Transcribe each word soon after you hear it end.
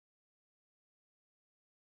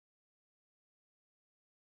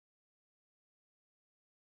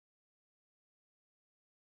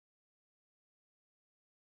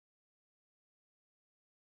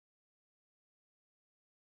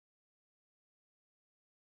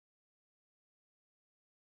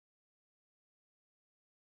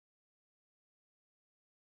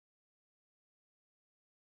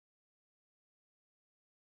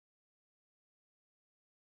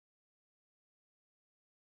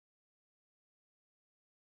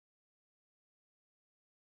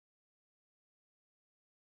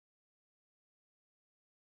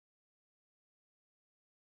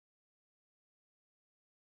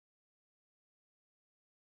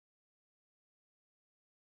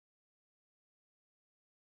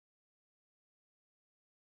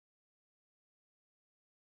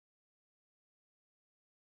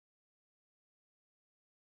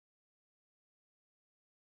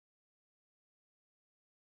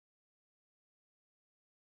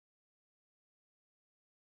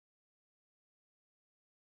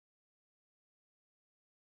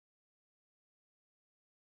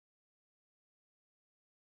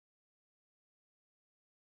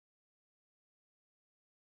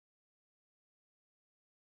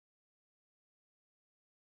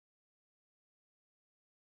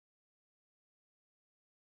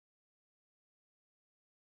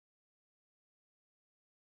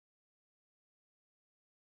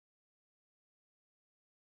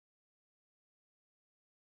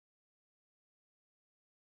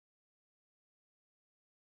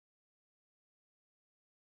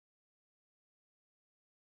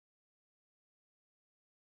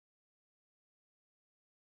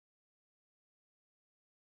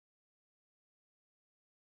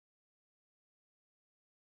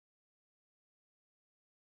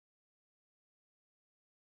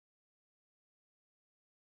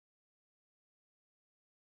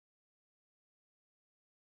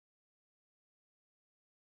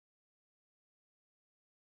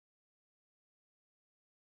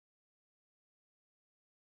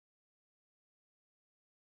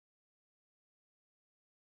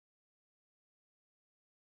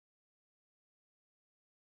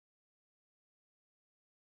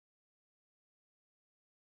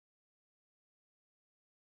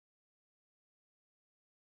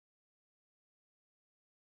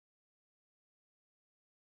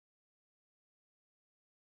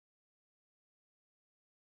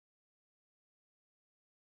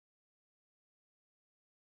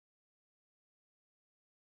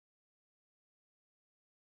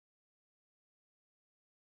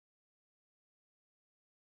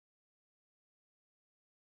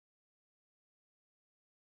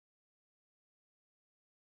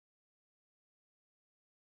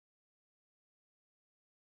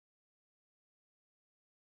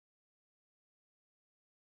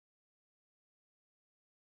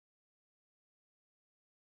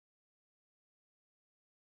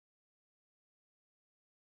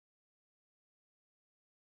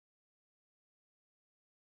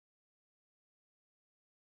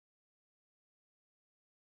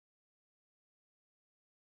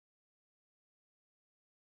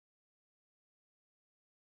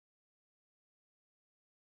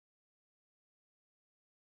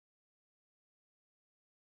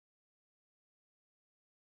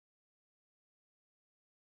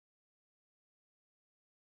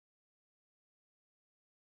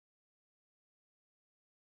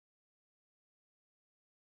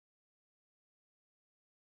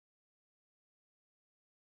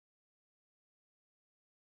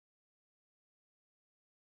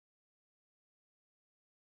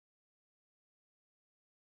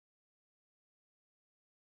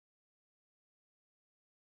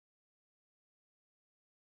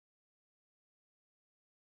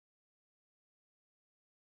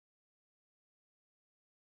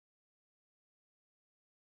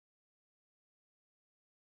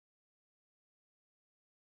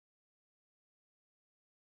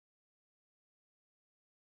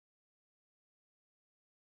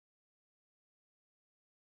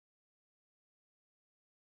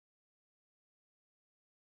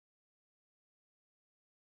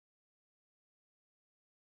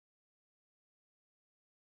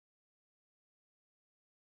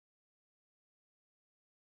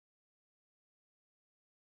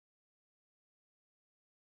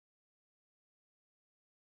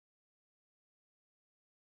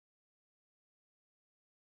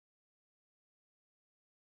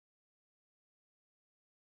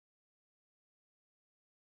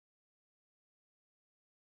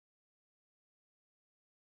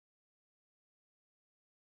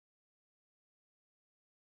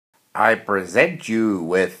I present you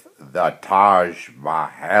with the Taj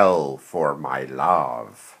Mahal for my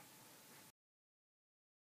love.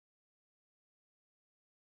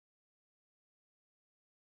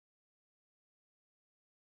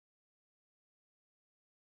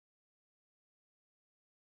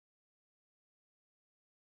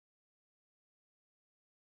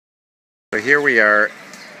 So here we are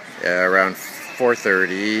around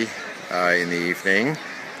 4:30 in the evening,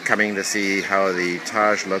 coming to see how the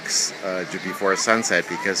Taj looks before sunset,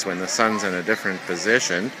 because when the sun's in a different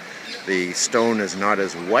position, the stone is not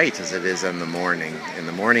as white as it is in the morning. In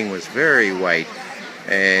the morning was very white,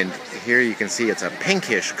 and here you can see it's a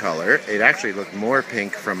pinkish color. It actually looked more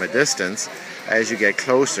pink from a distance. As you get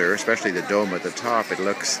closer, especially the dome at the top, it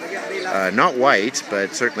looks not white,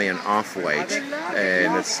 but certainly an off-white.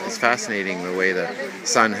 And it's fascinating the way the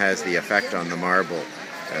sun has the effect on the marble,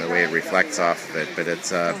 the way it reflects off of it. But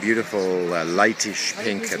it's a beautiful lightish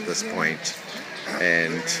pink at this point.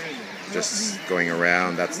 And just going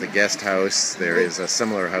around, that's the guest house. There is a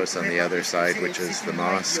similar house on the other side, which is the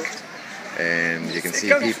mosque. And you can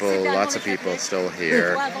see people, lots of people still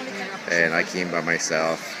here. And I came by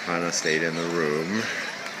myself. Hannah stayed in the room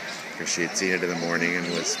because she had seen it in the morning and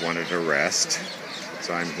wanted to rest.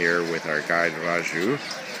 So I'm here with our guide Raju.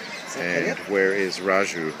 And where is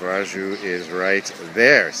Raju? Raju is right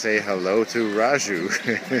there. Say hello to Raju.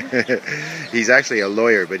 He's actually a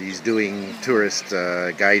lawyer, but he's doing tourist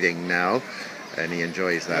guiding now, and he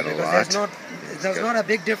enjoys that a lot. There's not a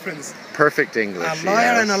big difference. Perfect English. A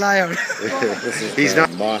liar and a liar. He's not.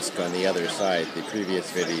 Mosque on the other side. The previous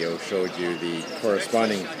video showed you the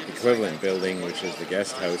corresponding equivalent building, which is the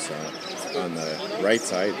guest house on the right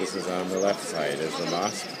side. This is on the left side, is the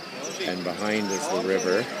mosque. And behind is the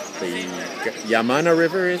river, the Yamuna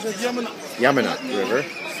River, is it? Yamuna River.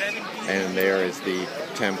 And there is the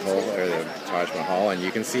temple, or the Taj Mahal, and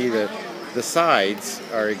you can see that the sides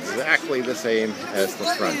are exactly the same as the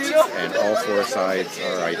front, and all four sides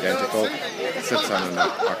are identical. It sits on an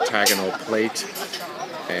octagonal plate,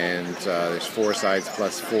 and there's four sides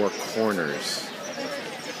plus four corners.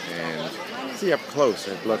 And see up close,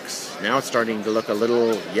 it looks, now it's starting to look a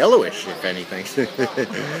little yellowish, if anything.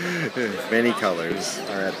 Many colors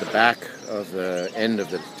are at the back of the end of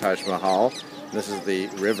the Taj Mahal. This is the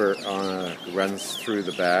river runs through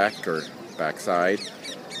the back, or backside.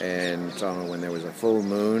 And when there was a full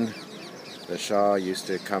moon, the Shah used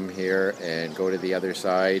to come here and go to the other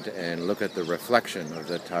side and look at the reflection of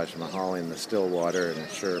the Taj Mahal in the still water, and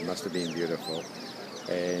sure, it must have been beautiful.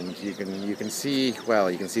 And you can see, well,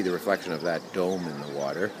 you can see the reflection of that dome in the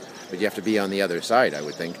water, but you have to be on the other side, I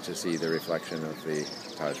would think, to see the reflection of the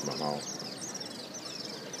Taj Mahal.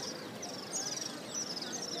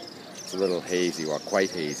 It's a little hazy, well, quite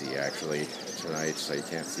hazy actually tonight, so you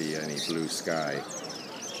can't see any blue sky.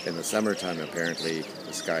 In the summertime, apparently,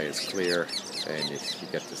 the sky is clear, and you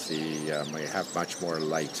get to see, you have much more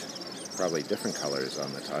light, probably different colors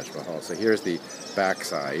on the Taj Mahal. So here's the back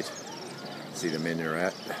side. See the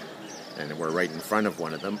minaret, and we're right in front of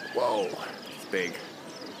one of them. Whoa, it's big.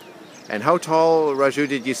 And how tall, Raju,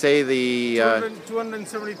 did you say the...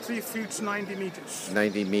 273 feet, 90 meters.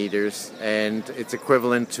 90 meters, and it's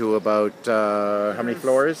equivalent to about, how many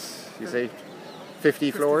floors? You say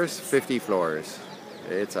 50 floors? 50 floors.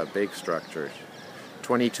 It's a big structure.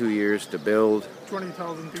 22 years to build.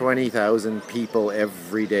 20,000 people. 20,000 people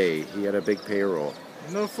every day. He had a big payroll.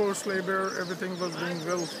 No forced labor, everything was being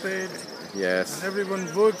well paid. Yes. And everyone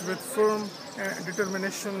worked with firm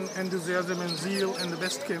determination, enthusiasm, and zeal, and the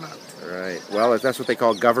best came out. Right. Well, that's what they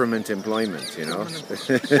call government employment, you know.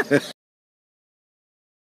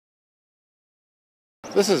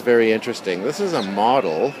 This is very interesting. This is a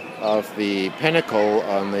model of the pinnacle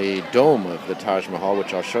on the dome of the Taj Mahal,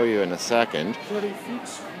 which I'll show you in a second. 30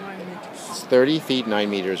 feet, 9 meters. It's 30 feet, 9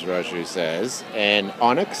 meters, Raju says. And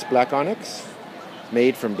onyx, black onyx,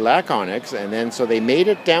 made from black onyx. And then, so they made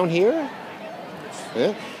it down here,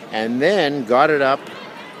 and then got it up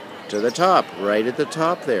to the top, right at the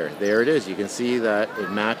top there. There it is. You can see that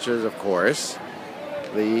it matches, of course,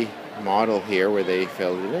 the model here where they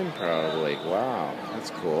filled it in, probably. Wow, that's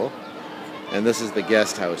cool. And this is the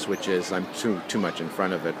guest house, which is, I'm too much in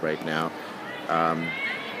front of it right now.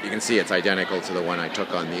 You can see it's identical to the one I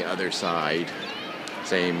took on the other side.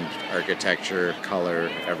 Same architecture, color,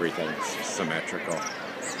 everything's symmetrical.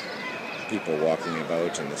 People walking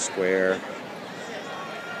about in the square.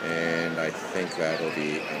 And I think that'll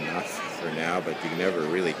be enough for now, but you never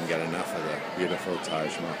really can get enough of the beautiful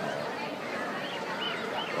Taj Mahal.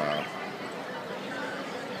 Wow.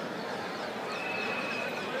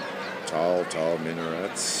 Tall, tall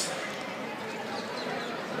minarets.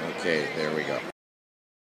 Okay, there we go.